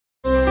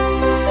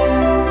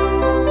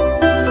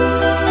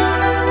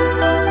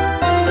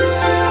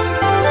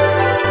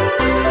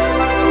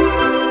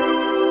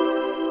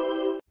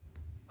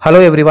Hello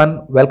everyone,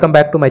 welcome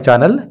back to my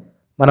channel.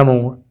 మనము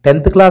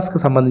 10th క్లాస్కి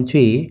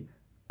సంబంధించి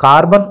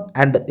carbon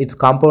and it's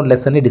compound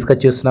లెసన్ని discuss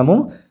చేస్తున్నాము.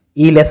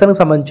 ఈ లెసన్కి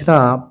సంబంధించిన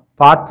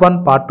పార్ట్ 1,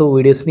 పార్ట్ 2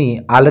 వీడియోస్ని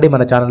ఆల్రెడీ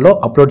మన ఛానల్లో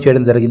అప్లోడ్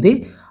చేయడం జరిగింది.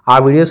 ఆ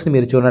వీడియోస్ని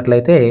మీరు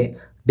చూడనట్లయితే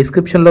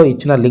డిస్క్రిప్షన్లో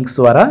ఇచ్చిన లింక్స్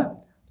ద్వారా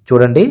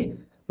చూడండి.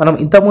 మనం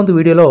ఇంతకుముందు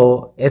వీడియోలో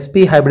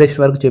ఎస్పీ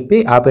హైబ్రిడేషన్ వరకు చెప్పి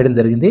ఆపేయడం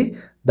జరిగింది.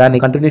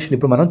 దాని కంటిన్యూషన్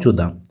ఇప్పుడు మనం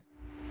చూద్దాం.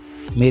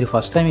 మీరు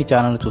ఫస్ట్ టైం ఈ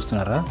ఛానల్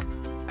చూస్తున్నారా?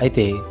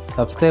 అయితే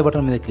సబ్స్క్రైబ్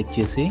బటన్ మీద క్లిక్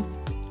చేసి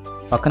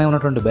పక్కనే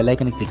ఉన్నటువంటి బెల్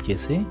ఐకాన్ని క్లిక్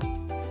చేసి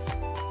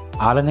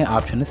ఆల్ అనే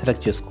ఆప్షన్ని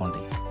సెలెక్ట్ చేసుకోండి.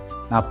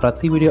 నా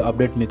ప్రతి వీడియో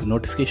అప్డేట్ మీకు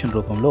నోటిఫికేషన్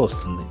రూపంలో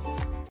వస్తుంది.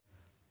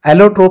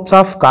 Allotropes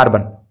of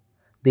carbon.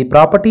 The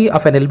property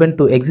of an element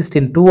to exist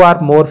in two or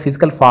more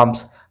physical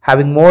forms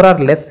having more or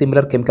less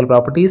similar chemical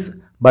properties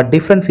but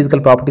different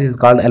physical properties is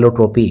called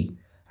allotropy.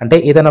 అంటే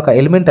ఏదైనా ఒక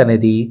element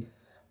అనేది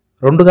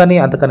రెండు కానీ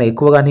అంతకన్నా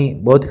ఎక్కువ కానీ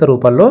భౌతిక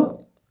రూపంలో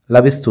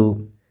లభిస్తూ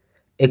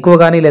ఎక్కువ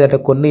కానీ లేదంటే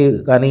కొన్ని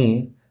కానీ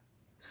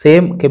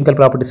సేమ్ కెమికల్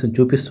ప్రాపర్టీస్ని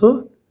చూపిస్తూ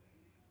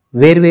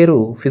వేరువేరు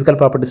ఫిజికల్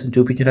ప్రాపర్టీస్ని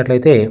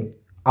చూపించినట్లయితే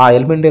ఆ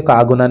ఎలిమెంట్ యొక్క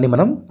ఆ గుణాన్ని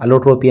మనం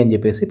అలోట్రోపీ అని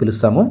చెప్పేసి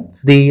పిలుస్తాము.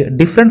 The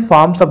different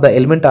forms of the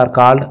element are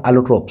called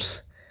అలోట్రోప్స్.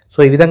 So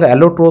ఈ విధంగా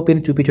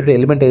అలోట్రోపీని చూపించే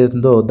ఎలిమెంట్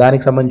ఏదైతుందో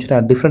దానికి సంబంధించిన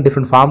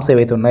డిఫరెంట్ ఫార్మ్స్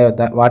ఏవైతే ఉన్నాయో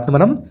వాటిని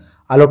మనం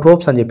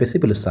అలోట్రోప్స్ అని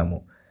చెప్పేసి పిలుస్తాము.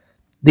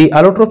 The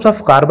అలోట్రోప్స్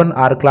of carbon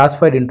are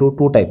classified into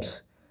 2 types.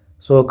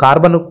 So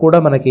carbon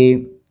కూడా మనకి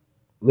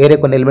వేరే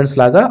కొన్ని ఎలిమెంట్స్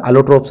లాగా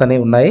అలోట్రోప్స్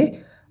అనేవి ఉన్నాయి.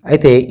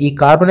 అయితే ఈ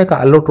కార్బన్ యొక్క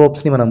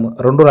అలోట్రోప్స్ని మనం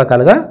 2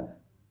 రకాలుగా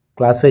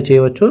క్లాసిఫై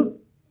చేయవచ్చు.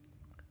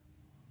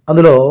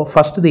 అందులో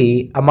ఫస్ట్ది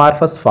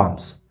అమార్ఫస్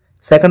ఫార్మ్స్,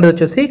 సెకండ్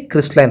వచ్చేసి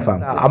క్రిస్టలైన్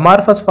ఫార్మ్.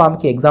 అమార్ఫస్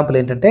ఫార్మ్కి ఎగ్జాంపుల్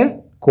ఏంటంటే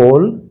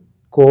coal,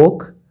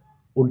 coke,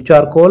 would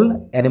charcoal,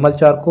 animal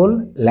charcoal,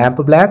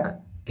 lamp black,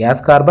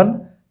 gas carbon,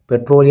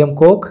 petroleum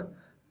coke,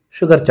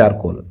 sugar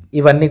charcoal,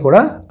 ఇవన్నీ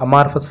కూడా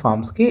అమార్ఫస్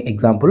ఫార్మ్స్కి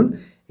ఎగ్జాంపుల్.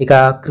 ఇక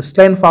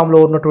క్రిస్టలైన్ ఫామ్లో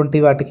ఉన్నటువంటి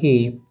వాటికి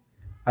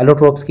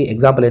అలోట్రోప్స్కి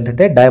ఎగ్జాంపుల్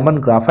ఏంటంటే diamond,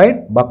 graphite,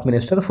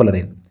 బక్మినిస్టర్,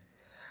 ఫులరిన్.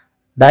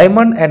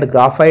 Diamond and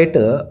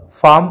graphite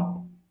form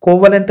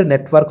covalent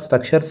network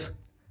structures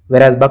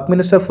whereas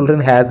Buckminster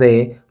fullerene has a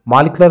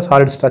molecular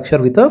solid structure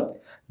with a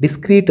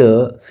discrete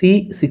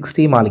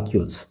C60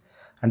 molecules.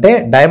 అంటే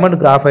diamond,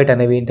 graphite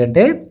అనేవి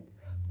ఏంటంటే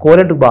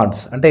కోవలెంట్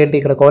బాండ్స్. అంటే ఏంటి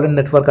ఇక్కడ కోవలెంట్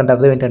నెట్వర్క్ అంటే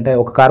అర్థం ఏంటంటే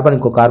ఒక కార్బన్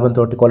ఇంకో కార్బన్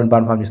తోటి కోవలెంట్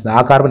బాండ్ ఫామ్ చేస్తుంది,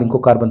 ఆ కార్బన్ ఇంకో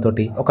కార్బన్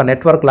తోటి ఒక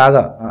నెట్వర్క్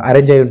లాగా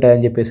అరేంజ్ అయి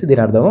ఉంటాయని చెప్పేసి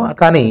దీని అర్థం.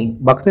 కానీ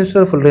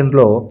బక్మినిస్టర్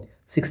ఫుల్లరిన్లో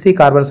 60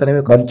 కార్బన్స్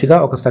అనేవి మంచిగా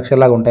ఒక స్ట్రక్చర్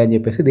లాగా ఉంటాయని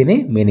చెప్పేసి దీని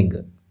మీనింగ్.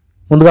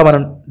 ముందుగా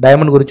మనం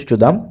డైమండ్ గురించి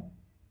చూద్దాం.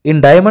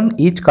 In diamond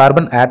each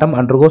carbon atom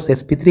undergoes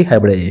sp3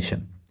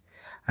 hybridisation.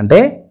 అంటే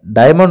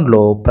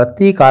డైమండ్లో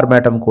ప్రతి కార్బన్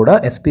యాటమ్ కూడా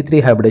sp3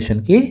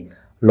 హైబ్రిడేషన్కి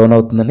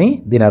లోనవుతుందని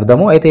దీని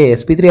అర్థము. అయితే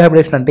sp3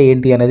 హైబ్రిడేషన్ అంటే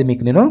ఏంటి అనేది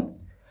మీకు నేను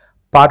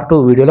పార్ట్ 2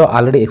 వీడియోలో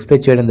ఆల్రెడీ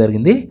ఎక్స్ప్లెయిన్ చేయడం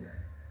జరిగింది.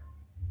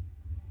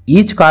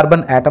 Each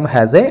carbon atom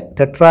has a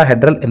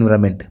tetrahedral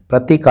environment.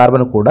 ప్రతి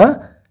కార్బన్ కూడా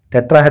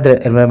టెట్రాహెడ్రల్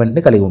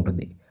ఎన్విరాన్మెంట్ని కలిగి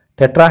ఉంటుంది.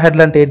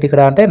 టెట్రాహెడ్రల్ అంటే ఏంటి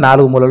ఇక్కడ అంటే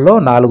 4 మూలల్లో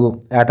 4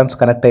 యాటమ్స్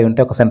కనెక్ట్ అయి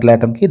ఉంటాయి ఒక సెంట్రల్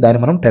యాటమ్కి. దాన్ని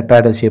మనం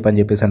టెట్రాహెడ్రల్ షేప్ అని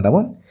చెప్పేసి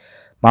అంటాము.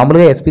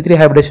 మామూలుగా sp3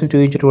 హైబ్రిడేషన్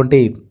చూపించేటువంటి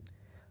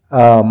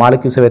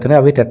మాలిక్యూల్స్ ఏవైతున్నాయో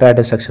అవి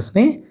టెట్రాహెడ్రల్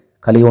స్ట్రక్చర్స్ని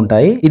కలిగి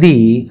ఉంటాయి. ఇది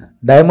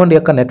డైమండ్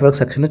యొక్క నెట్వర్క్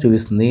సెక్షన్ని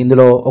చూపిస్తుంది.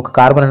 ఇందులో ఒక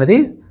కార్బన్ అనేది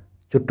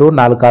చుట్టూ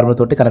 4 కార్బన్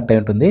తోటి కనెక్ట్ అయి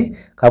ఉంటుంది.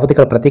 కాకపోతే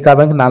ఇక్కడ ప్రతి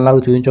కార్బన్కి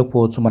 4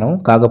 చూపించకపోవచ్చు మనం.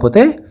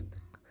 కాకపోతే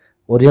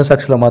ఒరిజినల్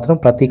స్ట్రక్చర్లో మాత్రం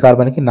ప్రతి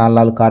కార్బన్కి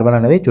 4 కార్బన్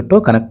అనేవి చుట్టూ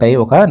కనెక్ట్ అయ్యి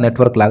ఒక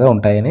నెట్వర్క్ లాగా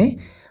ఉంటాయని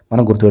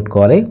మనం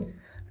గుర్తుపెట్టుకోవాలి.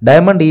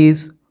 Diamond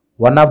is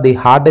one of the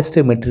hardest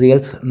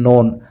materials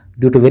known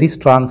due to very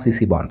strong CC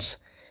bonds.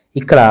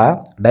 ఇక్కడ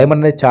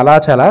డైమండ్ అనేది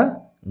చాలా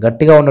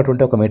గట్టిగా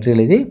ఉన్నటువంటి ఒక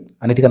మెటీరియల్. ఇది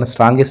అన్నిటికన్నా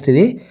స్ట్రాంగెస్ట్.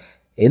 ఇది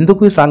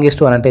ఎందుకు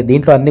స్ట్రాంగెస్ట్ అని అంటే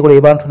దీంట్లో అన్ని కూడా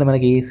ఏ బాండ్స్ ఉన్నాయి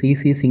మనకి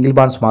CC సింగిల్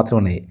బాండ్స్ మాత్రమే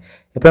ఉన్నాయి.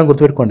 ఎప్పుడైనా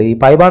గుర్తుపెట్టుకోండి, ఈ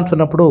పై బాండ్స్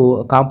ఉన్నప్పుడు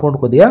కాంపౌండ్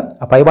కొద్దిగా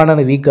ఆ పై బాండ్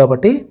అనేది వీక్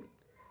కాబట్టి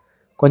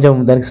కొంచెం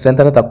దానికి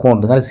స్ట్రెంత్ అనేది తక్కువ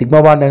ఉంటుంది. కానీ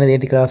సిగ్మా బాండ్ అనేది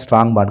ఏంటి ఇక్కడ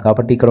స్ట్రాంగ్ బాండ్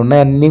కాబట్టి ఇక్కడ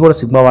ఉన్నాయి అన్నీ కూడా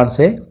సిగ్మా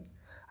బాండ్సే,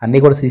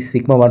 అన్నీ కూడా CC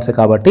సిగ్మా బాండ్సే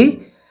కాబట్టి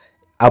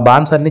ఆ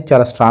బాండ్స్ అన్నీ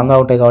చాలా స్ట్రాంగ్గా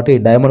ఉంటాయి. కాబట్టి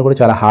డైమండ్ కూడా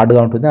చాలా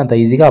హార్డ్గా ఉంటుంది. అంత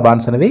ఈజీగా ఆ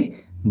బాండ్స్ అనేవి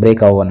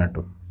బ్రేక్ అవ్వవు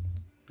అన్నట్టు.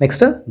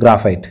 Next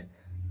graphite.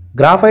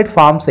 Graphite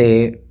forms A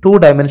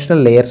 2-dimensional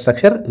layer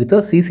structure with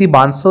CC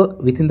bonds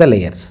with in the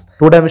layers.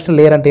 2-dimensional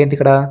layer అంటే ఏంటి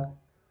ఇక్కడ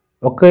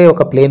ఒకే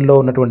ఒక ప్లేన్లో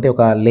ఉన్నటువంటి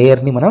ఒక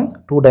లేయర్ని మనం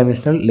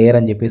 2-dimensional లేయర్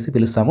అని చెప్పేసి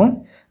పిలుస్తాము.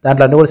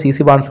 దాంట్లో అన్ని కూడా CC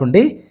బాండ్స్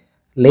ఉండి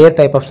లేయర్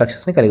టైప్ ఆఫ్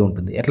స్ట్రక్చర్స్ని కలిగి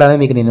ఉంటుంది. ఎట్లా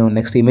అనేది మీకు నేను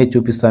నెక్స్ట్ ఇమేజ్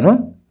చూపిస్తాను,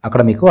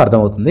 అక్కడ మీకు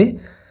అర్థమవుతుంది.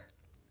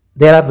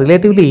 There are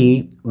relatively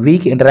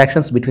week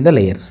interactions between the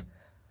layers.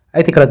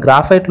 అయితే ఇక్కడ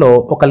గ్రాఫైట్లో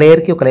ఒక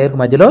లేయర్కి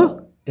మధ్యలో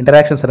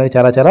ఇంటరాక్షన్స్ అనేవి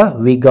చాలా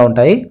వీక్గా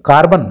ఉంటాయి.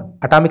 Carbon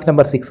atomic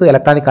number 6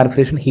 electronic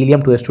configuration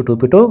helium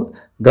 2s2p2.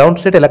 Ground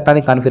state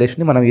electronic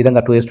configuration మనం ఈ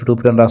విధంగా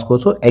 2s2p2 అని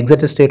రాసుకోవచ్చు.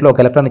 ఎగ్జైటెడ్ స్టేట్లో ఒక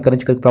ఎలక్ట్రాన్ ఇక్కడ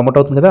నుంచి ప్రమోట్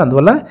అవుతుంది కదా,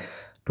 అందువల్ల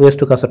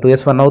 2s2 కాస్త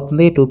 2s1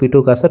 అవుతుంది,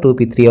 2p2 కాస్త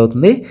 2p3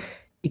 అవుతుంది.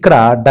 ఇక్కడ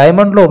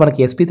డైమండ్లో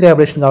మనకి sp3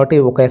 హైబ్రిడేషన్ కాబట్టి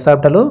ఒక s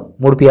ఆర్బిటాల్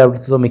 3 p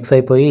ఆర్బిటాల్తో మిక్స్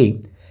అయిపోయి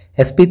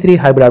sp3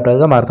 హైబ్రిడ్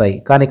ఆర్బిటాల్గా మారుతాయి.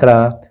 కానీ ఇక్కడ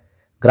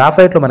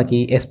గ్రాఫైట్లో మనకి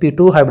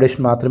sp2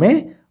 హైబ్రిడేషన్ మాత్రమే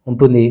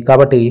ఉంటుంది.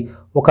 కాబట్టి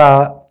ఒక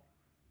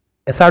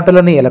s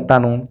ఆర్బిటాల్లోని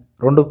ఎలక్ట్రాను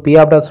రెండు p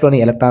ఆర్బిటాల్స్లోని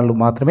ఎలక్ట్రాన్లు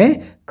మాత్రమే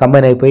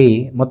కంబైన్ అయిపోయి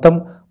మొత్తం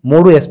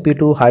 3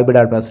 sp2 హైబ్రిడ్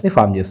ఆర్బిటాల్స్ని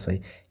ఫామ్ చేస్తాయి.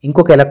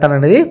 ఇంకొక ఎలక్ట్రాన్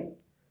అనేది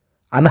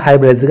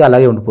అన్హైబ్రిడైజ్డ్గా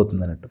అలాగే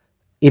ఉండిపోతుంది అన్నట్టు.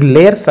 In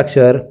layer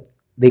structure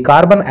the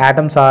carbon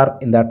atoms are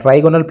in the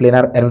trigonal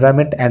planar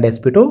environment and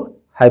sp2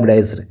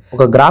 hybridised.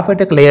 ఒక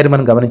గ్రాఫైట్ యొక్క లేయర్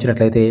మనం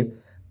గమనించినట్లయితే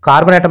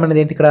కార్బన్ ఆటమ్ అనేది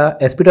ఏంటి, ఇక్కడ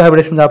sp2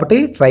 హైబ్రిడేషన్ కాబట్టి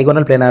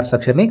ట్రైగోనల్ ప్లేనార్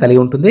స్ట్రక్చర్ని కలిగి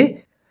ఉంటుంది.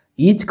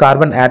 Each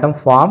carbon atom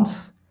forms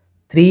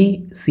 3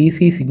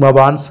 cc sigma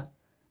bonds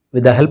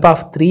with the help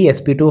of 3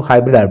 sp2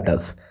 hybrid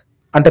orbitals.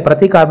 అంటే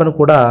ప్రతి కార్బన్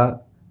కూడా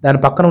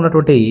దాని పక్కన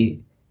ఉన్నటువంటి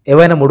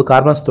ఏవైనా 3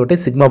 కార్బన్స్ తోటి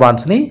సిగ్మా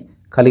బాండ్స్ని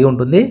కలిగి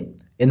ఉంటుంది.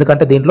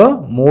 ఎందుకంటే దీంట్లో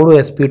 3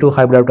 sp2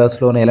 హైబ్రిడ్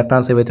ఆర్బిటాల్స్లోని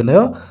ఎలక్ట్రాన్స్ ఏవైతే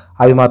ఉన్నాయో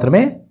అవి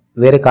మాత్రమే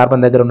వేరే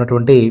కార్బన్ దగ్గర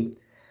ఉన్నటువంటి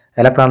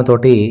ఎలక్ట్రాన్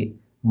తోటి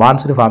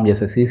బాండ్స్ని ఫామ్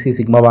చేస్తాయి, cc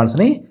సిగ్మా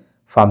బాండ్స్ని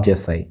ఫామ్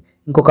చేస్తాయి.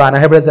 ఇంకొక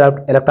అన్హైబ్రిడైజ్డ్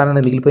ఎలక్ట్రాన్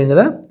అనేది మిగిలిపోయింది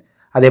కదా,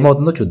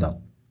 అదేమవుతుందో చూద్దాం.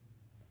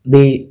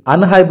 The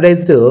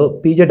unhybridised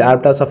pz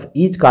orbitals of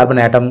each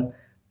carbon atom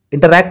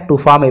interact to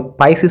form A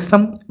pi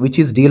system which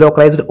is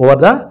delocalised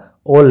over the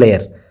whole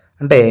layer.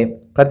 అంటే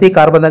ప్రతి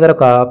కార్బన్ దగ్గర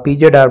ఒక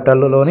pz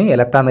ఆర్బిటాల్లోని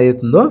ఎలక్ట్రాన్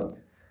ఏదైతుందో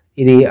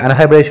ఇది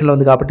అన్హైబ్రిడేషన్లో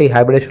ఉంది కాబట్టి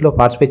హైబ్రిడేషన్లో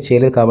పార్టిసిపేట్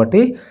చేయలేదు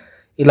కాబట్టి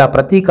ఇలా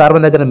ప్రతి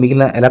కార్బన్ దగ్గర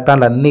మిగిలిన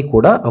ఎలక్ట్రాన్లు అన్నీ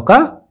కూడా ఒక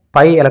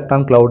పై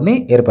ఎలక్ట్రాన్ క్లౌడ్ని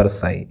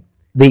ఏర్పరుస్తాయి.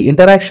 The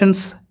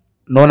interactions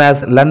known as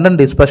London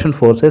dispersion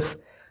forces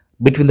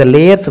between the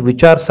layers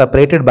which are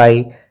separated by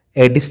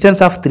a distance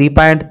of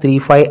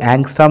 3.35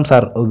 angstroms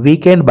are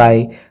weakened by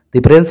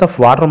the presence of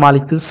water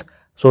molecules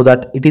so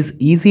that it is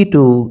easy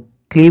to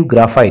cleave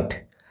graphite.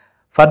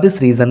 For this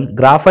reason,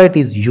 graphite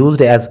is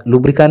used as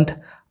lubricant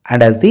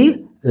and as the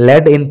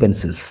lead in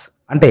pencils.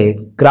 అంటే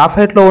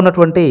గ్రాఫైట్లో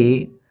ఉన్నటువంటి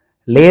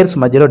layers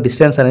మధ్యలో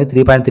distance అనేది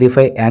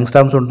 3.35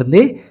 angstroms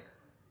ఉంటుంది.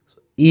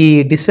 ఈ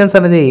distance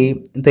అనేది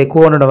ఇంత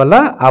ఎక్కువ ఉండడం వల్ల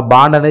ఆ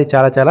బాండ్ అనేది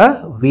చాలా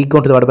వీక్గా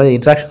ఉంటుంది, వాటి మధ్య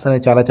ఇంట్రాక్షన్స్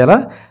అనేది చాలా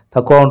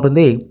తక్కువ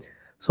ఉంటుంది.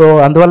 సో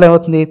అందువల్ల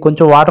ఏమవుతుంది,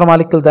 కొంచెం వాటర్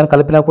మాలిక్యూల్ దాన్ని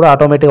కలిపినా కూడా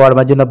ఆటోమేటిక్గా వాటి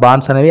మధ్య ఉన్న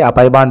బాండ్స్ అనేవి ఆ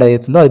పై బాండ్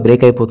ఏదైతుందో అది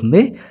బ్రేక్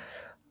అయిపోతుంది.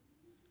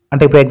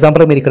 అంటే ఇప్పుడు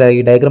ఎగ్జాంపుల్ మీరు ఇక్కడ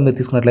ఈ డయాగ్రామ్ మీరు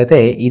తీసుకున్నట్లయితే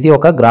ఇది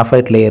ఒక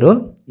గ్రాఫైట్ లేయరు,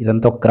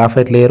 ఇదంతా ఒక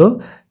గ్రాఫైట్ లేయరు,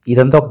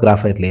 ఇదంతా ఒక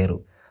గ్రాఫైట్ లేయరు.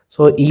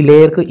 సో ఈ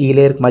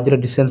లేయర్కి మధ్యలో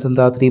డిస్టెన్స్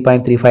అంతా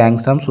 3.35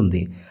 యాంగ్స్ట్రామ్స్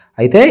ఉంది.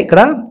 అయితే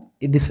ఇక్కడ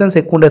ఈ డిస్టెన్స్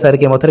ఎక్కువ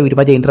ఉండేసరికి ఏమవుతారు, వీటి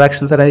మధ్య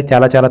ఇంటరాక్షన్స్ అనేవి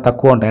చాలా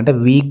తక్కువ ఉంటాయి, అంటే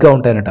వీక్గా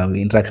ఉంటాయి అన్నట్టు అవి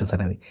ఇంటరాక్షన్స్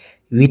అనేవి.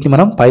 వీటిని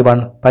మనం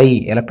పై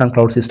ఎలక్ట్రాన్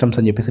క్లౌడ్ సిస్టమ్స్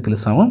అని చెప్పేసి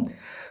పిలుస్తాము.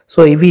 సో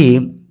ఇవి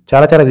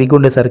చాలా వీక్గా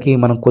ఉండేసరికి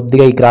మనం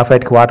కొద్దిగా ఈ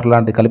గ్రాఫైట్కి వాటర్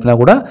లాంటివి కలిపినా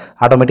కూడా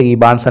ఆటోమేటిక్ ఈ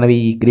బాండ్స్ అనేవి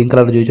ఈ గ్రీన్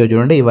కలర్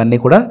చూడండి ఇవన్నీ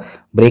కూడా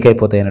బ్రేక్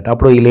అయిపోతాయి అన్నట్టు.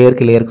 అప్పుడు ఈ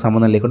లేయర్కి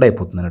సంబంధం లేకుండా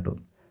అయిపోతుంది అన్నట్టు.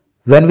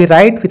 When we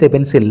write with a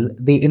pencil,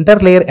 the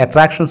interlayer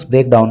attractions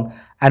break down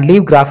and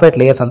leave graphite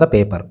layers on the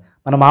paper.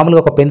 మనం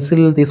మామూలుగా ఒక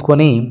పెన్సిల్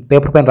తీసుకొని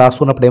పేపర్ పైన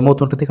రాస్తున్నప్పుడు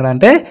ఏమవుతుంటుంది ఇక్కడ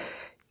అంటే,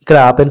 ఇక్కడ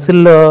ఆ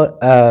పెన్సిల్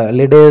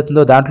లిడ్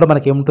ఏదైతుందో దాంట్లో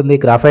మనకి ఏముంటుంది,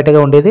 గ్రాఫైట్గా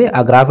ఉండేది.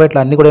 ఆ గ్రాఫైట్లో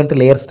అన్నీ కూడా ఏంటి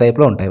లేయర్స్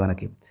టైప్లో ఉంటాయి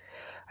మనకి.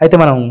 అయితే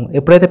మనం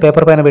ఎప్పుడైతే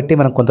పేపర్ పైన పెట్టి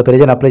మనం కొంత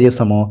పెరిజన్ అప్లై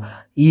చేస్తామో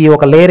ఈ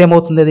ఒక లేయర్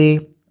ఏమవుతుంది, అది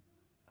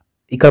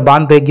ఇక్కడ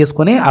బాండ్ బ్రేక్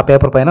చేసుకొని ఆ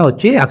పేపర్ పైన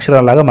వచ్చి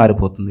అక్షరాలాగా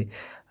మారిపోతుంది.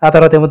 ఆ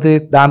తర్వాత ఏమవుతుంది,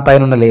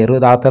 దానిపైన ఉన్న లేయర్,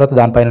 ఆ తర్వాత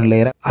దానిపైన ఉన్న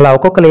లేయర్, అలా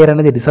ఒక్కొక్క లేయర్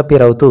అనేది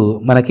డిసప్పియర్ అవుతూ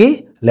మనకి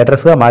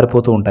లెటర్స్గా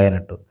మారిపోతూ ఉంటాయి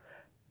అన్నట్టు.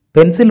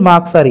 Pencil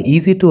marks are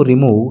easy to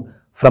remove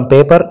from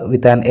paper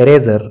with an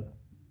eraser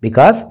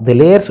because the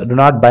layers do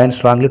not bind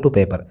strongly to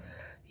paper.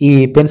 ఈ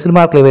పెన్సిల్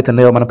మార్కులు ఏవైతే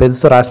ఉన్నాయో మన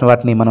పెన్సిల్తో రాసిన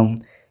వాటిని మనం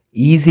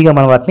ఈజీగా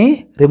మనం వాటిని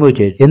రిమూవ్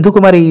చేయొచ్చు. ఎందుకు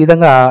మరి ఈ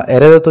విధంగా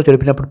ఎరేజర్తో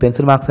చెరిపినప్పుడు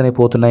పెన్సిల్ మార్క్స్ అనేవి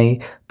పోతున్నాయి,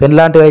 పెన్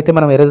లాంటివి అయితే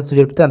మనం ఎరేజర్తో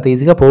చెరిపితే అంత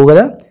ఈజీగా పోవు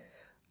కదా.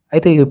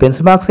 అయితే ఈ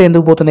పెన్సిల్ మార్క్స్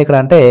ఎందుకు పోతున్నాయి ఇక్కడ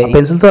అంటే,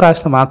 పెన్సిల్తో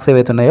రాసిన మార్క్స్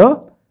ఏవైతే ఉన్నాయో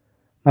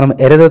మనం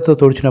ఎరేజర్తో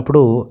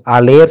తుడిచినప్పుడు ఆ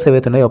లేయర్స్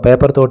ఏవైతే ఉన్నాయో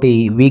పేపర్ తోటి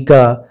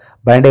వీక్గా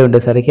బైండ్ అయి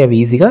ఉండేసరికి అవి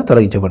ఈజీగా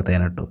తొలగించబడతాయి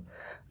అన్నట్టు.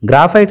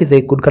 Graphite is a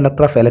good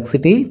conductor of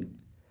electricity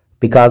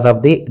because of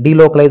the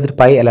delocalised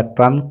pi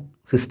electron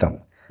system.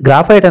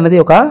 Graphite అనేది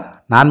ఒక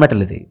నాన్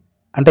మెటల్, ఇది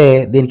అంటే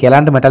దీనికి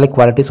ఎలాంటి మెటాలిక్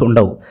క్వాలిటీస్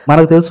ఉండవు.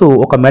 మనకు తెలుసు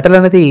ఒక మెటల్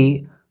అనేది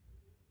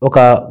ఒక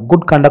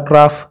good conductor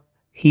of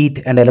heat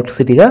and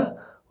ఎలక్ట్రిసిటీగా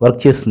work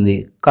చేస్తుంది.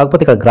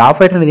 కాకపోతే ఇక్కడ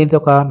గ్రాఫైట్ అనేది ఏంటి,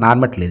 ఒక నాన్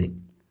మెటల్. ఇది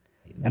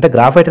అంటే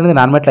గ్రాఫైట్ అనేది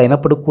నాన్ మెటల్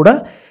అయినప్పుడు కూడా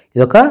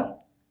ఇది ఒక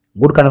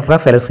గుడ్ కండక్టర్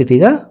ఆఫ్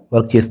ఎలక్ట్రిసిటీగా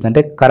వర్క్ చేస్తుంది,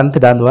 అంటే కరెంట్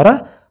దాని ద్వారా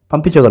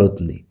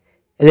పంపించగలుగుతుంది.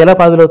 ఇది ఎలా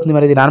పాసిబుల్ అవుతుంది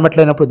మరి, ఇది నాన్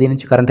మెటల్ అయినప్పుడు దీని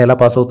నుంచి కరెంట్ ఎలా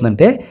పాస్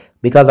అవుతుందంటే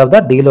because of the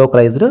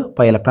delocalised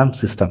pi electron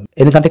system.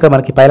 ఎందుకంటే ఇక్కడ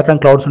మనకి పై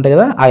ఎలక్ట్రాన్ క్లౌడ్స్ ఉంటాయి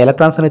కదా, ఆ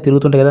ఎలక్ట్రాన్స్ అనేవి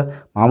తిరుగుతుంటాయి కదా.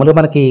 మామూలుగా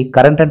మనకి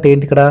కరెంట్ అంటే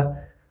ఏంటి, ఇక్కడ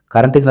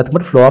current is nothing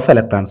but flow of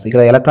electrons.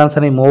 ఇక్కడ ఎలక్ట్రాన్స్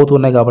అనేవి మూవ్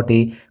అవుతున్నాయి కాబట్టి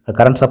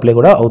కరెంట్ సప్లై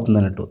కూడా అవుతుంది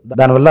అన్నట్టు.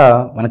 దానివల్ల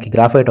మనకి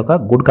గ్రాఫైట్ ఒక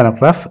గుడ్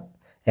కండక్టర్ ఆఫ్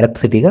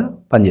ఎలక్ట్రిసిటీగా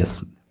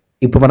పనిచేస్తుంది.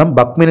 ఇప్పుడు మనం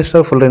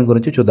బక్మినిస్టర్ ఫుల్రెయిన్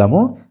గురించి చూద్దాము.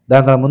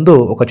 దానికన్నా ముందు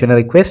ఒక చిన్న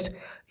రిక్వెస్ట్,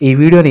 ఈ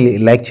వీడియోని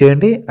లైక్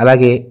చేయండి,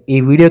 అలాగే ఈ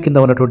వీడియో కింద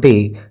ఉన్నటువంటి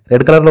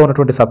రెడ్ కలర్లో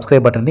ఉన్నటువంటి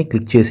సబ్స్క్రైబ్ బటన్ని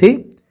క్లిక్ చేసి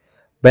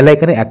బెల్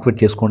ఐకాన్ని యాక్టివేట్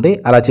చేసుకోండి.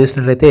 అలా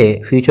చేసినట్లయితే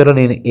ఫ్యూచర్లో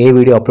నేను ఏ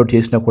వీడియో అప్లోడ్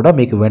చేసినా కూడా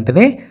మీకు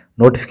వెంటనే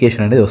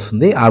నోటిఫికేషన్ అనేది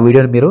వస్తుంది. ఆ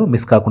వీడియోని మీరు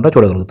మిస్ కాకుండా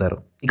చూడగలుగుతారు.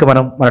 ఇక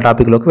మనం మన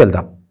టాపిక్లోకి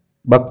వెళ్దాం.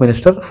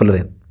 బక్మినిస్టర్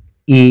ఫుల్రెయిన్.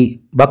 ఈ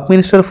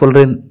బక్మినిస్టర్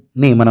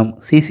ఫుల్రెయిన్ని మనం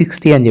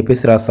C60 అని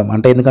చెప్పేసి రాస్తాం.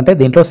 అంటే ఎందుకంటే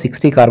దీంట్లో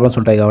 60 కార్బన్స్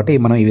ఉంటాయి కాబట్టి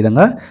మనం ఈ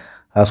విధంగా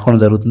రాసుకోవడం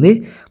జరుగుతుంది.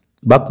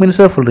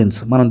 బక్మినిస్టర్ ఫుల్రెయిన్స్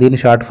మనం దీన్ని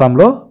షార్ట్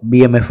ఫామ్లో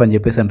BMF అని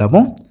చెప్పేసి అంటాము.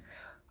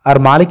 Are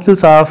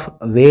molecules of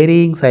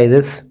varying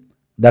sizes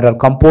that are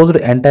composed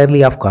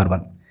entirely of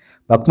carbon.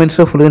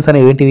 బక్మిన్స్టర్ ఫులరిన్స్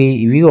అనేవి ఏంటివి?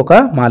 ఇవి ఒక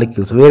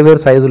మాలిక్యూల్స్,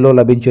 వేరు సైజుల్లో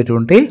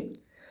లభించేటువంటి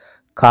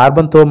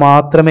కార్బన్తో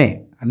మాత్రమే,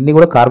 అన్నీ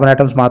కూడా కార్బన్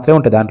ఆటమ్స్ మాత్రమే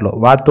ఉంటాయి దాంట్లో,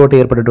 వాటితోటి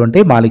ఏర్పడేటువంటి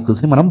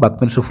మాలిక్యూల్స్ని మనం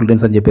బక్మిన్స్టర్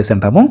ఫులరిన్స్ అని చెప్పేసి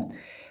అంటాము.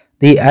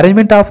 The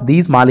arrangement of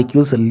these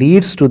molecules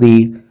leads to the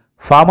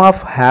form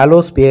of hollow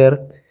spear,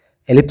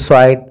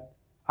 ellipsoid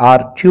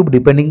are tube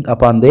depending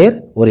upon there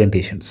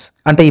orientations.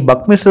 అంటే ఈ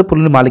బక్మిన్స్టర్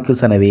ఫులరిన్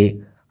మాలిక్యూల్స్ అనేవి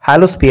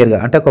హాలోస్పియర్గా,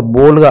 అంటే ఒక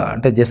బోల్గా,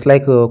 అంటే జస్ట్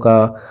లైక్ ఒక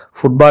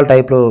ఫుట్బాల్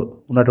టైప్లో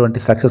ఉన్నటువంటి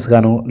స్ట్రక్చర్స్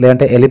గాను,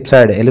 లేదంటే ఎలిప్స్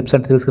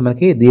అంటే తెలుసు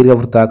మనకి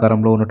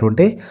దీర్ఘవృత్తాకారంలో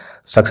ఉన్నటువంటి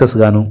స్ట్రక్చర్స్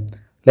గాను,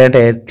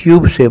 లేదంటే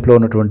ట్యూబ్ షేప్లో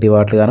ఉన్నటువంటి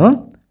వాటి గాను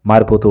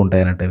మారిపోతూ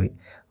ఉంటాయి అన్నట్టు. అవి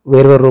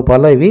వేరు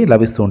రూపాల్లో ఇవి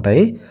లభిస్తూ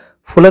ఉంటాయి.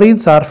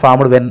 ఫులరిన్స్ are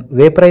formed when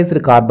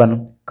vaporised carbon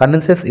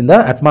condenses in the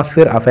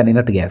atmosphere of an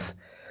inert gas.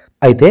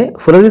 అయితే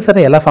ఫులరిన్స్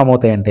అనేవి ఎలా ఫామ్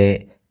అవుతాయంటే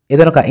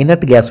ఏదైనా ఒక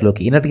ఇనర్ట్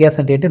గ్యాస్లోకి, ఇనర్ట్ గ్యాస్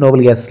అంటే ఏంటి?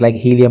 Nobel gases like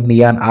helium,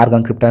 neon,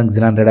 organ, krypton,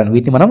 xenon, రెడాన్,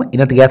 వీటిని మనం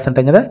ఇనర్ట్ గ్యాస్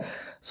అంటాం కదా.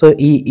 సో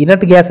ఈ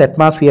ఇనర్ట్ గ్యాస్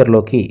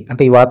అట్మాస్ఫియర్లోకి,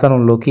 అంటే ఈ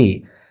వాతావరణంలోకి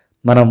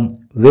మనం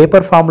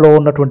వేపర్ ఫామ్లో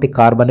ఉన్నటువంటి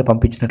కార్బన్ని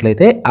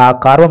పంపించినట్లయితే ఆ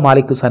కార్బన్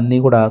మాలిక్యూల్స్ అన్నీ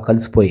కూడా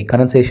కలిసిపోయి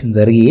కండెన్సేషన్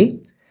జరిగి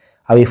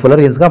అవి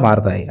ఫులరిన్స్గా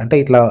మారుతాయి. అంటే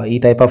ఇట్లా ఈ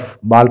type of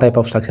ball type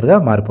of స్ట్రక్చర్గా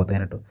మారిపోతాయి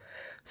అన్నట్టు.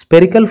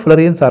 Spherical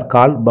ఫులరిన్స్ are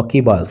called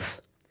Bucky balls.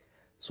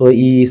 So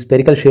ఈ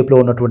స్పెరికల్ షేప్లో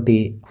ఉన్నటువంటి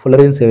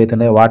ఫులరిన్స్ ఏవైతే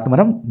ఉన్నాయో వాటిని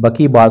మనం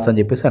బకీ బాల్స్ అని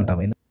చెప్పేసి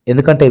అంటాము.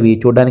 ఎందుకంటే ఇవి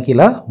చూడడానికి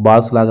ఇలా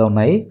బాల్స్ లాగా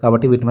ఉన్నాయి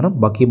కాబట్టి వీటిని మనం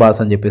బకీ బాల్స్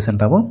అని చెప్పేసి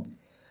అంటాము.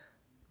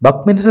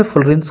 బక్మిన్స్టర్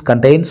ఫులరిన్స్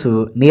contains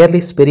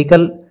nearly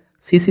spherical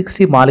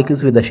C60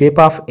 molecules with the shape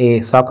of A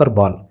soccer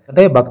ball.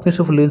 అంటే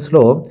బక్మిన్స్టర్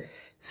ఫులరిన్స్లో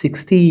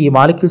 60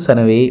 మాలిక్యూల్స్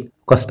అనేవి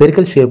ఒక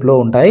స్పెరికల్ షేప్లో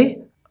ఉంటాయి.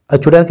 అది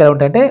చూడడానికి ఎలా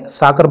ఉంటాయంటే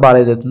సాకర్ బాల్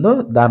ఏదైతుందో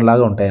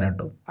దానిలాగా ఉంటాయి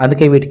అన్నట్టు.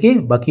 అందుకే వీటికి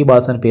బకీ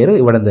బాల్స్ అని పేరు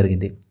ఇవ్వడం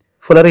జరిగింది.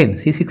 ఫులరిన్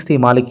C60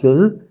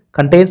 molecule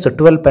contains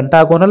 12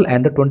 pentagonal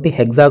and 20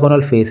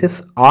 hexagonal faces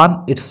on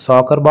its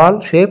soccer ball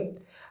shape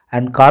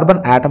and carbon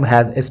atom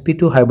has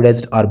sp2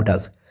 hybridized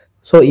orbitals.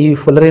 So ఈ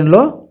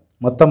ఫులరిన్లో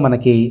మొత్తం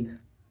మనకి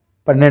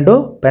 12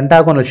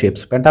 పెంటాగోనల్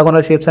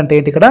షేప్స్ అంటే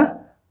ఏంటి? ఇక్కడ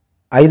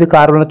 5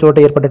 కార్బన్ల చోట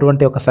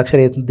ఏర్పడేటువంటి ఒక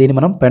స్ట్రక్చర్ అవుతుంది, దీన్ని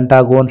మనం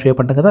పెంటాగోన్ షేప్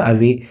అంటాం కదా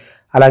అవి.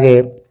 అలాగే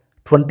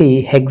 20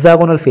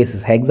 హెక్సాగోనల్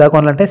ఫేసెస్,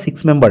 హెక్సాగోనల్ అంటే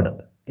 6 మెంబర్డ్,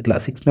 ఇట్లా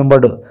 6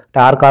 మెంబర్డ్ అంటే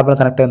 6 కార్బన్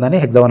కనెక్ట్ అయిందని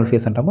హెక్సాగోనల్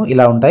ఫేస్ అంటాము.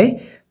 ఇలా ఉంటాయి,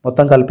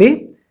 మొత్తం కలిపి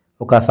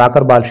ఒక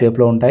సాకర్ బాల్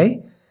షేప్లో ఉంటాయి.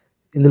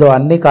 ఇందులో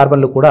అన్ని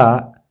కార్బన్లు కూడా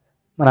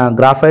మన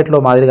గ్రాఫైట్లో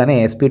మాదిరిగానే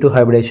sp2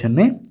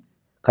 హైబ్రిడేషన్ని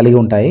కలిగి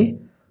ఉంటాయి.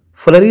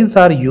 ఫులరిన్స్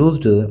are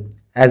used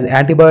as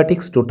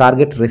antibiotics to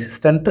target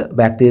resistant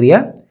bacteria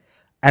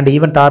and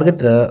even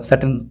target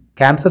certain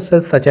cancer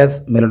cells such as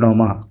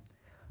melanoma.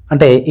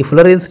 అంటే ఈ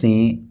ఫులరిన్స్ని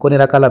కొన్ని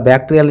రకాల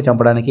బ్యాక్టీరియాలను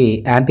చంపడానికి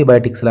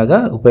యాంటీబయాటిక్స్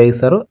లాగా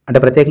ఉపయోగిస్తారు. అంటే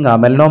ప్రత్యేకంగా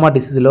మెలనోమా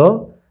డిసీజ్లో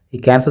ఈ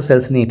క్యాన్సర్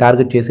సెల్స్ని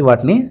టార్గెట్ చేసి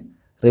వాటిని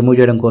రిమూవ్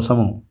చేయడం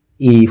కోసము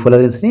ఈ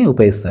ఫులరిన్స్ని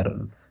ఉపయోగిస్తారు.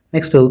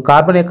 నెక్స్ట్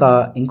కార్బన్ యొక్క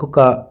ఇంకొక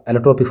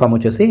అలోట్రోపిక్ ఫామ్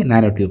వచ్చేసి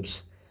nano tubes.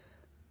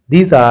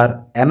 These are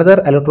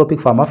another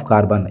allotropic form of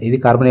carbon. ఇది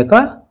కార్బన్ యొక్క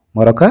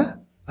మరొక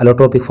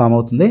అలోట్రోపిక్ ఫామ్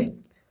అవుతుంది.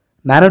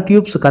 Nano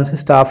tubes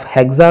consist of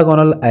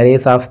hexagonal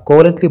arrays of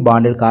కోవలెంట్లీ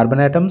bonded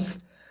carbon atoms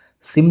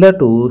similar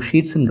to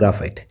sheets in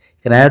graphite.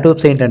 ఇక nano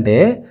tubes ఏంటంటే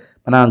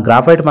మన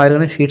graphite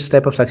మాదిరిగానే sheets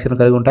type of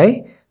structure కలిగి ఉంటాయి.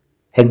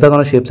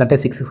 హెక్సాగోనల్ షేప్స్ అంటే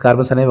 6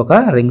 కార్బన్స్ అనేవి ఒక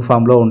రింగ్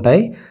ఫామ్లో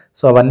ఉంటాయి.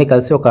 సో అవన్నీ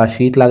కలిసి ఒక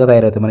షీట్ లాగా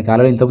తయారవుతాయి. మనకి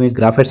ఆల్రెడీ ఇంతకుముందు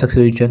గ్రాఫైట్ స్ట్రక్చర్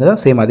చూపించాం కదా,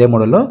 సేమ్ అదే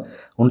మోడల్లో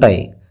ఉంటాయి.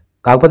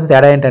 కాకపోతే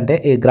తేడా ఏంటంటే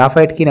ఈ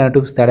గ్రాఫైట్కి నానో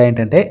ట్యూబ్స్ తేడా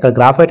ఏంటంటే ఇక్కడ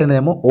గ్రాఫైట్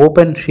అనేదేమో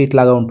ఓపెన్ షీట్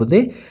లాగా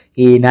ఉంటుంది.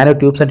 ఈ నానో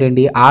ట్యూబ్స్ అంటే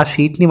ఏంటి? ఆ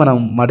షీట్ని మనం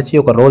మడిచి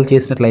ఒక రోల్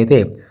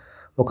చేసినట్లయితే,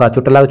 ఒక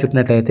చుట్టలాగా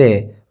చుట్టినట్లయితే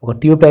ఒక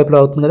ట్యూబ్ టైప్లో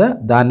అవుతుంది కదా,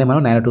 దాన్ని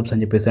మనం నానో ట్యూబ్స్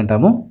అని చెప్పేసి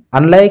అంటాము.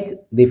 Unlike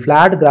the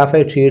flat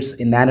graphite sheets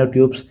in nano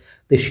tubes,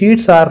 the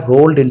sheets are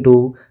rolled in to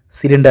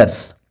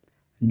cylinders.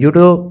 Due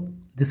to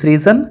this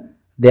reason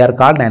they are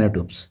called nano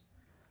tubes.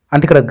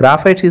 అంటే ఇక్కడ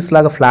గ్రాఫైట్ షీట్స్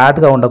లాగా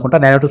ఫ్లాట్గా ఉండకుండా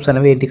నానో ట్యూబ్స్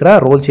అనేవి ఏంటి ఇక్కడ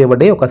రోల్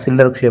చేయబడి ఒక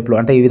సిలిండర్ షేప్లో,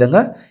 అంటే ఈ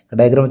విధంగా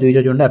డయాగ్రామ్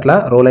చూడండి అట్లా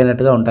రోల్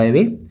అయినట్టుగా ఉంటాయి,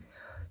 ఇవి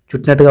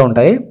చుట్టినట్టుగా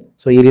ఉంటాయి.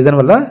 సో ఈ రీజన్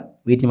వల్ల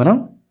వీటిని మనం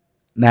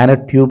నానో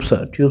ట్యూబ్స్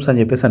అని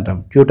చెప్పేసి అంటాం,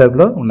 ట్యూబ్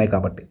టైప్లో ఉన్నాయి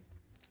కాబట్టి.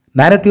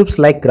 Nano tubes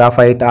like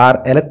graphite are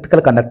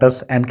electrical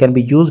conductors and can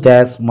be used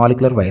as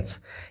molecular wires.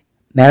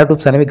 Nano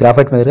tubes అనేవి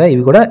గ్రాఫైట్ మీదుగా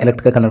ఇవి కూడా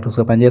ఎలక్ట్రికల్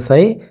కండక్టర్స్గా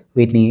పనిచేస్తాయి.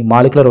 వీటిని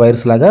మాలిక్యులర్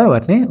వైర్స్ లాగా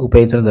వాటిని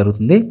ఉపయోగించడం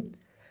జరుగుతుంది.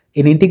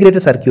 In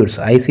integrated circuits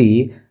IC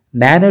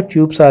nano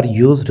tubes are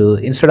used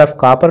instead of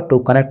copper to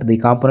connect the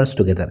components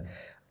together.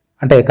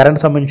 అంటే కరెంట్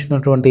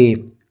సంబంధించినటువంటి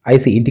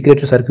ఐసీ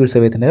ఇంటిగ్రేటెడ్ సర్క్యూట్స్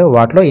ఏవైతే ఉన్నాయో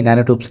వాటిలో ఈ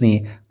నానో ట్యూబ్స్ని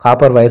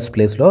కాపర్ వైర్స్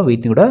ప్లేస్లో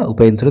వీటిని కూడా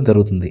ఉపయోగించడం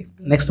జరుగుతుంది.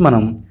 నెక్స్ట్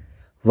మనం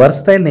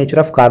వర్సటైల్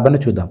నేచర్ ఆఫ్ కార్బన్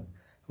చూద్దాం.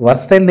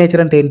 వర్సటైల్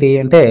నేచర్ అంటే ఏంటి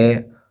అంటే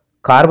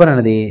కార్బన్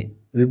అనేది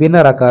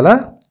విభిన్న రకాల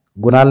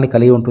గుణాలని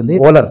కలిగి ఉంటుంది.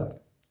 ఓలర్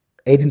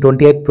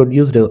 1828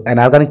 produced an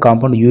organic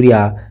compound urea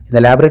in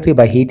the laboratory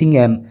by heating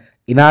and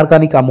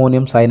inorganic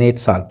ammonium cyanide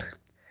salt.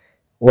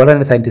 ఓలర్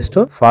అనే scientist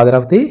father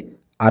of the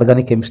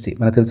organic chemistry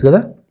మనకు తెలుసు కదా.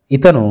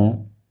 ఇతను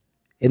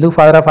ఎందుకు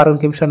ఫాదర్ ఆఫ్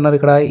ఆర్గానిక్ కెమిస్ట్రీ అన్నారు?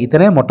 ఇక్కడ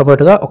ఇతనే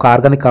మొట్టమొదటిగా ఒక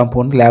ఆర్గానిక్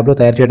కాంపౌండ్ ల్యాబ్లో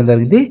తయారు చేయడం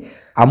జరిగింది.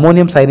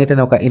 అమోనియం సైనైట్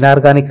అనే ఒక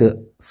ఇన్ఆర్గానిక్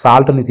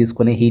సాల్ట్ని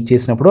తీసుకొని హీట్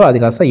చేసినప్పుడు అది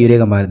కాస్త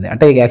యూరియాగా మారింది.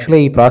 అంటే యాక్చువల్లీ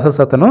ఈ ప్రాసెస్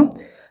అతను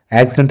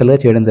యాక్సిడెంటల్గా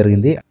చేయడం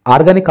జరిగింది.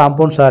 Organic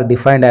compounds are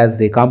defined as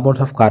the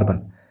compounds of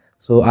carbon.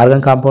 So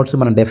organic compounds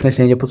మనం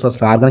డెఫినేషన్ ఏం చెప్పొచ్చు,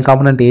 అసలు ఆర్గానిక్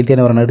కాంపౌండ్ అంటే ఏంటి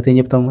అని ఎవరైనా అడిగితే ఏం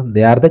చెప్తాం,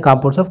 they are the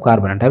compounds of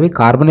carbon. అంటే అవి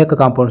కార్బన్ యొక్క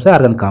కాంపౌండ్స్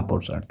ఆర్గానిక్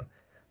కాంపౌండ్స్ అంట.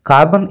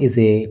 Carbon is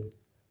a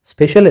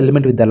special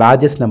element with the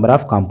largest number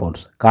of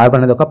compounds. Carbon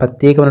అనేది ఒక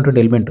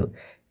ప్రత్యేకమైనటువంటి ఎలిమెంట్.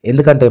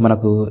 ఎందుకంటే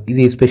మనకు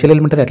ఇది స్పెషల్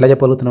ఎలిమెంట్ అని ఎట్లా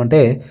చెప్పగలుగుతున్నాం అంటే,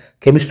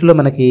 కెమిస్ట్రీలో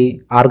మనకి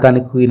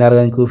ఆర్గానిక్,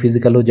 ఇన్ఆర్గానిక్,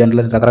 ఫిజికల్,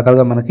 జనరల్ అని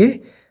రకరకాలుగా మనకి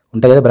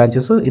ఉంటాయి కదా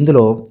బ్రాంచెస్.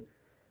 ఇందులో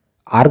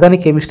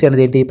ఆర్గానిక్ కెమిస్ట్రీ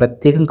అనేది ఏంటి,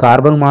 ప్రత్యేకంగా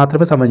కార్బన్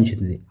మాత్రమే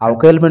సంబంధించింది. ఆ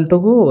ఒక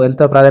ఎలిమెంట్కు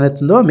ఎంత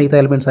ప్రాధాన్యత ఉందో మిగతా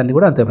ఎలిమెంట్స్ అన్ని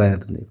కూడా అంతే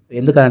ప్రాధాన్యత ఉంది.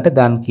 ఎందుకంటే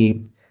దానికి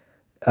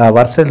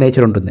వర్సటైల్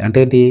నేచర్ ఉంటుంది. అంటే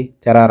ఏంటి,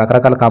 చాలా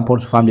రకరకాల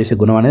కాంపౌండ్స్ ఫామ్ చేసే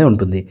గుణం అనేది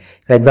ఉంటుంది.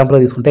 ఇక్కడ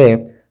ఎగ్జాంపుల్గా తీసుకుంటే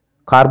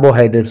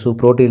carbohydrates,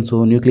 proteins,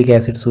 nucleic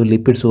acids,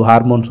 lipids,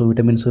 hormones,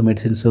 vitamins,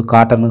 medicines,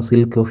 cotton,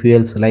 silk,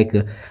 fuels like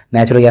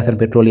natural gas and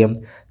petroleum,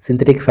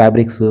 synthetic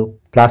fabrics,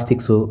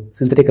 plastics,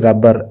 synthetic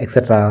rubber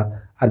etcetera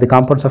are the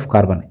compounds of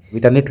carbon.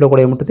 వీటన్నిటిలో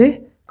కూడా ఏముంటుంది,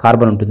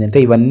 కార్బన్ ఉంటుంది. అంటే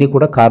ఇవన్నీ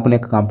కూడా కార్బన్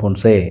యొక్క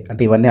కాంపౌండ్సే,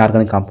 అంటే ఇవన్నీ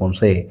organic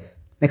కాంపౌండ్సే.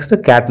 Next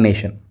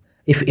catenation.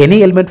 If any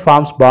element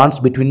forms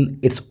bonds between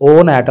its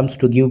own atoms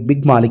to give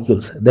big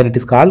molecules then it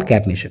is called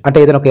catenation. అంటే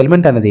ఏదైనా ఒక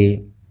ఎలిమెంట్ అనేది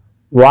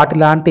వాటి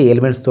లాంటి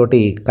ఎలిమెంట్స్ తోటి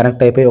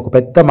కనెక్ట్ అయిపోయి ఒక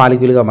పెద్ద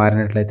మాలిక్యూల్గా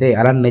మారినట్లయితే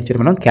అలాంటి నేచర్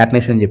మనం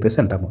క్యాటనేషన్ అని చెప్పేసి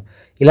అంటాము.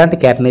 ఇలాంటి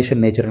క్యాటనేషన్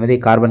నేచర్ అనేది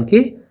కార్బన్కి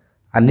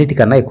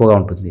అన్నిటికన్నా ఎక్కువగా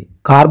ఉంటుంది.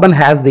 Carbon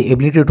has the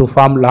ability to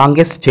form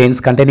longest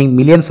chains containing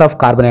millions of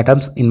carbon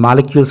atoms in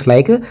molecules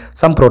like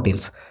some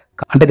proteins.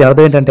 అంటే దీని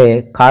అర్థం ఏంటంటే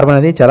కార్బన్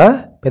అనేది చాలా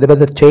పెద్ద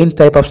పెద్ద చైన్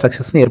టైప్ ఆఫ్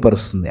స్ట్రక్చర్స్ని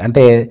ఏర్పరుస్తుంది.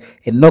 అంటే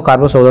ఎన్నో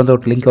కార్బన్స్ ఒకదానితో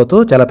లింక్ అవుతూ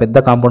చాలా పెద్ద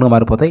కాంపౌండ్గా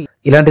మారిపోతాయి.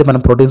 ఇలాంటివి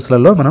మనం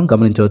ప్రోటీన్స్లలో మనం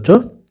గమనించవచ్చు.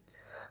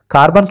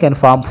 Carbon can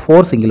form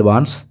 4 single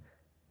bonds.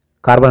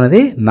 Carbon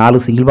అనేది 4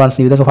 సింగిల్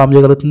బాండ్స్ని ఈ విధంగా ఫామ్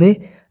చేయగలుగుతుంది.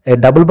 ఏ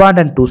double bond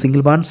and 2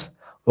 single bonds,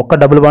 ఒక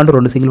డబుల్ బాండ్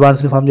 2 సింగిల్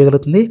బాండ్స్ని ఫామ్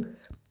చేయగలుగుతుంది.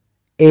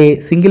 A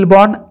single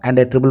bond and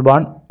A triple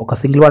bond, ఒక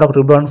సింగిల్ బాండ్ ఒక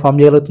ట్రిపుల్ బాండ్ ఫామ్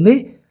చేయగలుగుతుంది.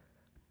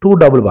 2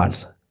 డబుల్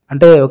బాండ్స్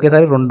అంటే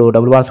ఒకేసారి 2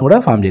 డబుల్ బాండ్స్ కూడా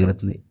ఫామ్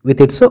చేయగలుగుతుంది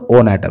విత్ ఇట్స్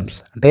ఓన్ ఆటమ్స్.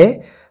 అంటే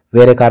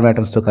వేరే కార్బన్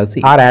ఆటమ్స్తో కలిసి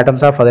are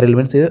atoms of other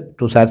elements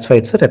to satisfy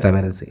it's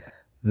టెట్రావాలెన్సీ.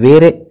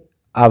 వేరే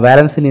ఆ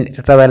వ్యాలెన్సీని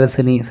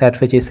టెట్రావాలెన్సీని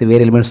సాటిస్ఫై చేసే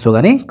వేరే ఎలిమెంట్స్తో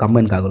కానీ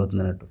కంబైన్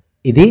కాగలుగుతుంది అన్నట్టు.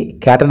 ఇది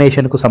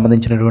క్యాటనేషన్కు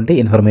సంబంధించినటువంటి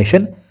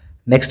ఇన్ఫర్మేషన్.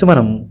 నెక్స్ట్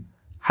మనం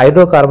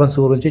హైడ్రోకార్బన్స్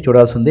గురించి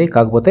చూడాల్సింది.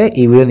 కాకపోతే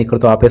ఈ వీడియోని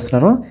ఇక్కడితో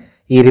ఆపేస్తున్నాను.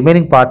 ఈ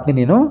రిమైనింగ్ పార్ట్ని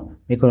నేను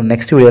మీకు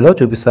నెక్స్ట్ వీడియోలో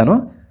చూపిస్తాను.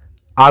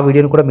 ఆ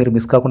వీడియోని కూడా మీరు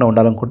మిస్ కాకుండా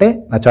ఉండాలనుకుంటే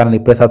నా ఛానల్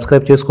ఇప్పుడే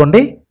సబ్స్క్రైబ్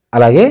చేసుకోండి.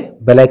 అలాగే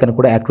బెల్ ఐకాన్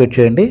కూడా యాక్టివేట్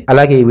చేయండి.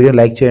 అలాగే ఈ వీడియోని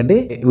లైక్ చేయండి.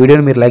 ఈ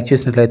వీడియోని మీరు లైక్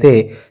చేసినట్లయితే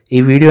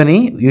ఈ వీడియోని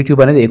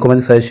యూట్యూబ్ అనేది ఎక్కువ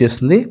మందికి సజెస్ట్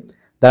చేస్తుంది.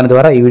 దాని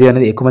ద్వారా ఈ వీడియో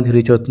అనేది ఎక్కువ మందికి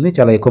రీచ్ అవుతుంది,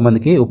 చాలా ఎక్కువ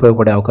మందికి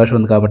ఉపయోగపడే అవకాశం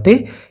ఉంది. కాబట్టి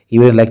ఈ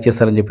వీడియోని లైక్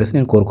చేస్తారని చెప్పేసి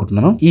నేను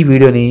కోరుకుంటున్నాను. ఈ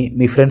వీడియోని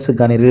మీ ఫ్రెండ్స్కి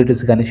కానీ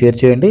రిలేటివ్స్కి కానీ షేర్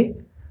చేయండి.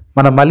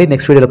 మనం మళ్ళీ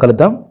నెక్స్ట్ వీడియోలో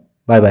కలుద్దాం.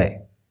 Bye bye.